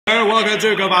Welcome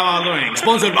to Kabbalah Learning,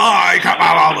 sponsored by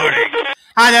Kabbalah Learning.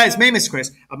 Hi there, it's me, Mr. Chris,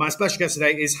 and my special guest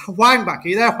today is Hoang Bach. Are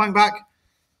you there, Hoang Bach?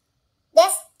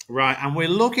 Yes. Right, and we're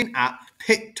looking at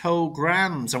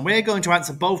pictograms, and we're going to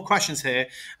answer both questions here,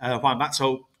 Hoang Bach.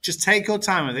 So just take your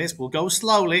time with this. We'll go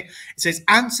slowly. It says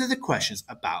answer the questions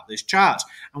about this chart,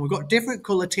 and we've got different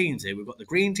color teams here. We've got the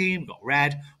green team, we've got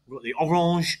red, we've got the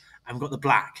orange, and we've got the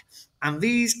black. And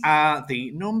these are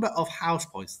the number of house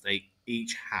points they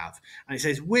each have. And it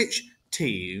says which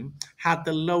team had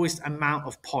the lowest amount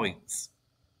of points?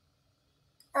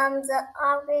 The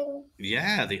orange.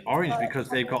 Yeah, the orange, because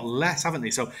they've got less, haven't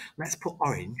they? So let's put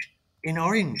orange in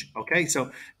orange. Okay,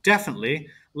 so definitely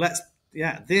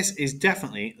this is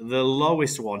definitely the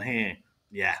lowest one here.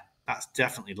 Yeah, that's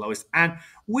definitely the lowest. And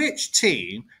which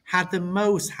team had the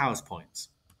most house points?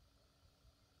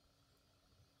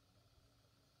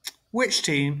 Which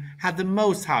team had the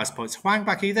most house points? Hoang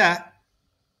Bach, are you there?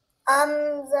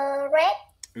 The red.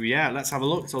 Yeah, let's have a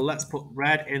look. So let's put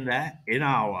red in there, in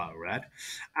our red.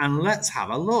 And let's have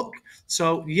a look.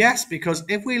 So yes, because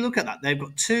if we look at that, they've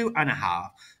got 2.5.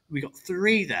 We got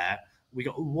 3 there. We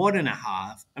got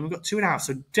 1.5. And we've got 2.5.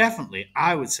 So definitely,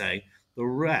 I would say the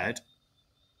red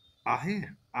are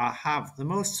here. I have the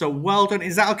most. So well done.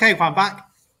 Is that okay, Hoang Bach?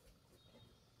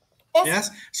 Yes.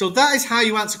 So that is how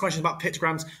you answer questions about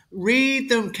pictograms. Read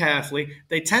them carefully.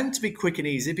 They tend to be quick and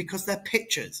easy because they're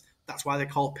pictures. That's why they're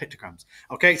called pictograms.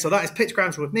 Okay, so that is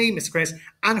pictograms with me, Mr. Chris,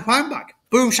 and Hoang Bach.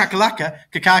 Boom shakalaka,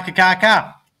 ka ka ka ka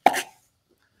ka.